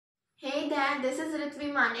there, this is Hritvi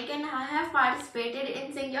Manek and I have participated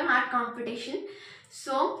in Sing Your Heart competition.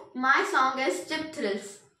 So, my song is Chip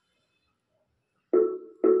Thrills.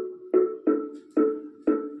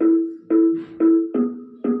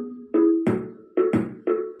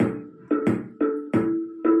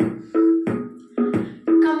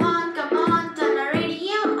 Come on, turn the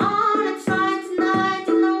radio on. It's Friday night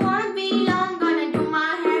and I wanna be long. Gonna do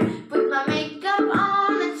my hair, put my makeup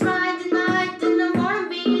on. It's Friday night and I wanna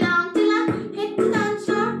be long till I hit the dance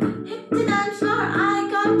floor. I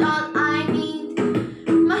got all I need.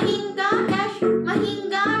 Mahinga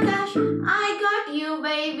cash, I got you,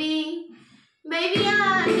 baby. Baby, I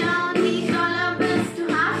don't need dollar bills to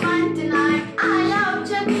have fun tonight. I love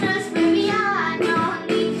Chip Thrills, baby. I don't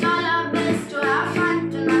need dollar bills to have fun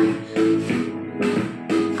tonight.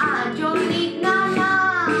 I don't need no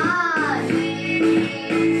money,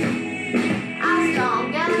 as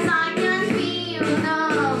long as I can feel the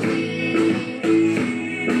beat.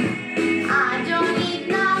 I don't need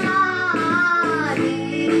no money,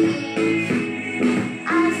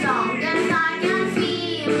 as long as I can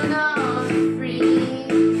feel the free.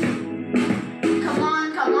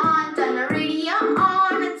 Come on, turn the radio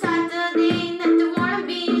on. It's Saturday night, I wanna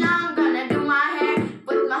be long. Gonna do my hair,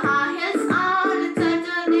 put my high heels on. It's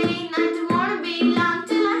Saturday night, I wanna be long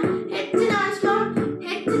till I hit the dance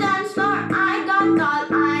floor. I got all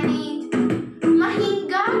I need.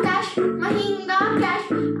 Mahinga cash,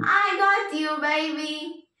 I got you, baby.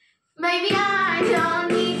 Baby, I don't